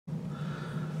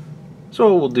So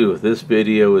what we'll do with this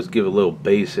video is give a little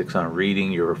basics on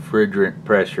reading your refrigerant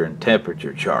pressure and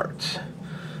temperature charts.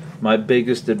 My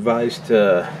biggest advice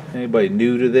to anybody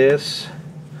new to this,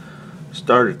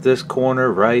 start at this corner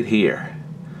right here.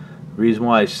 The reason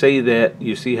why I say that,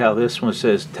 you see how this one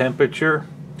says temperature?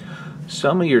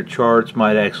 Some of your charts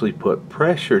might actually put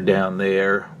pressure down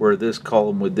there, where this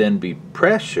column would then be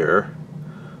pressure,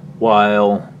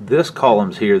 while this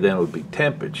column's here then would be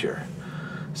temperature.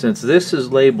 Since this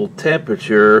is labeled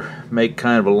temperature, make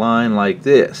kind of a line like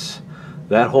this.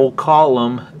 That whole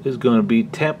column is going to be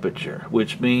temperature,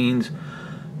 which means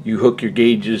you hook your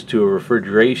gauges to a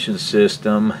refrigeration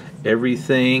system.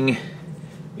 Everything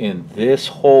in this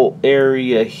whole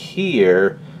area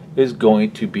here is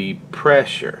going to be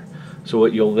pressure. So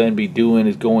what you'll then be doing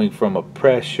is going from a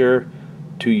pressure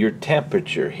to your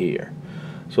temperature here.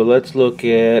 So let's look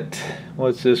at,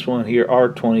 what's this one here,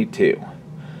 R22.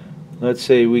 Let's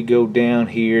say we go down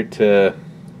here to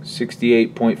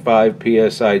 68.5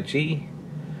 psig.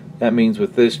 That means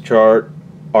with this chart,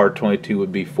 R22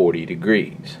 would be 40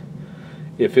 degrees.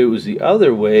 If it was the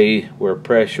other way, where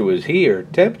pressure was here,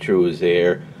 temperature was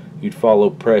there, you'd follow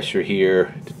pressure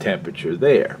here to temperature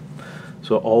there.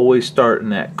 So always start in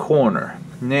that corner.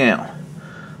 Now,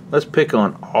 let's pick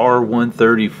on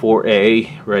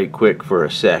R134A right quick for a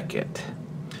second.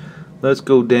 Let's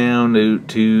go down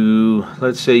to,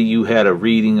 let's say you had a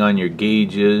reading on your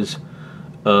gauges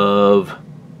of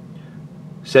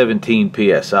 17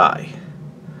 psi.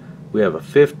 We have a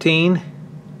 15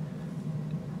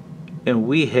 and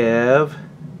we have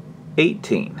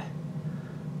 18.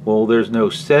 Well, there's no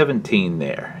 17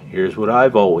 there. Here's what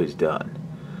I've always done.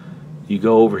 You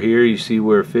go over here, you see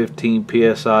where 15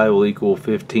 psi will equal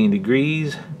 15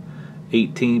 degrees,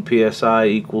 18 psi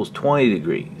equals 20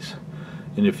 degrees.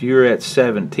 And if you're at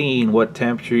 17, what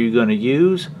temperature are you going to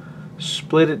use?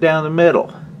 Split it down the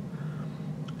middle.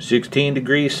 16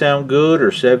 degrees sound good,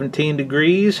 or 17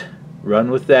 degrees?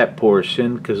 Run with that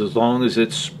portion, because as long as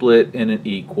it's split in an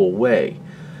equal way.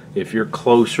 If you're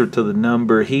closer to the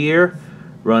number here,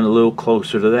 run a little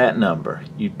closer to that number.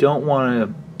 You don't want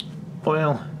to,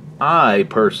 well, I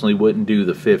personally wouldn't do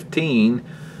the 15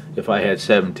 if I had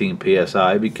 17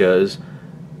 psi, because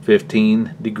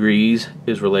 15 degrees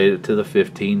is related to the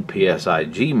 15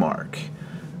 psig mark.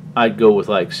 I'd go with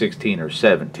like 16 or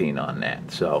 17 on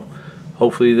that. So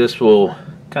hopefully this will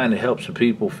kind of help some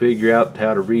people figure out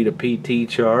how to read a PT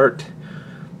chart.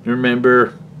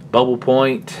 Remember, bubble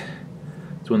point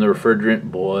is when the refrigerant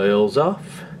boils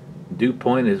off. Dew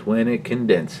point is when it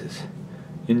condenses.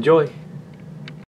 Enjoy.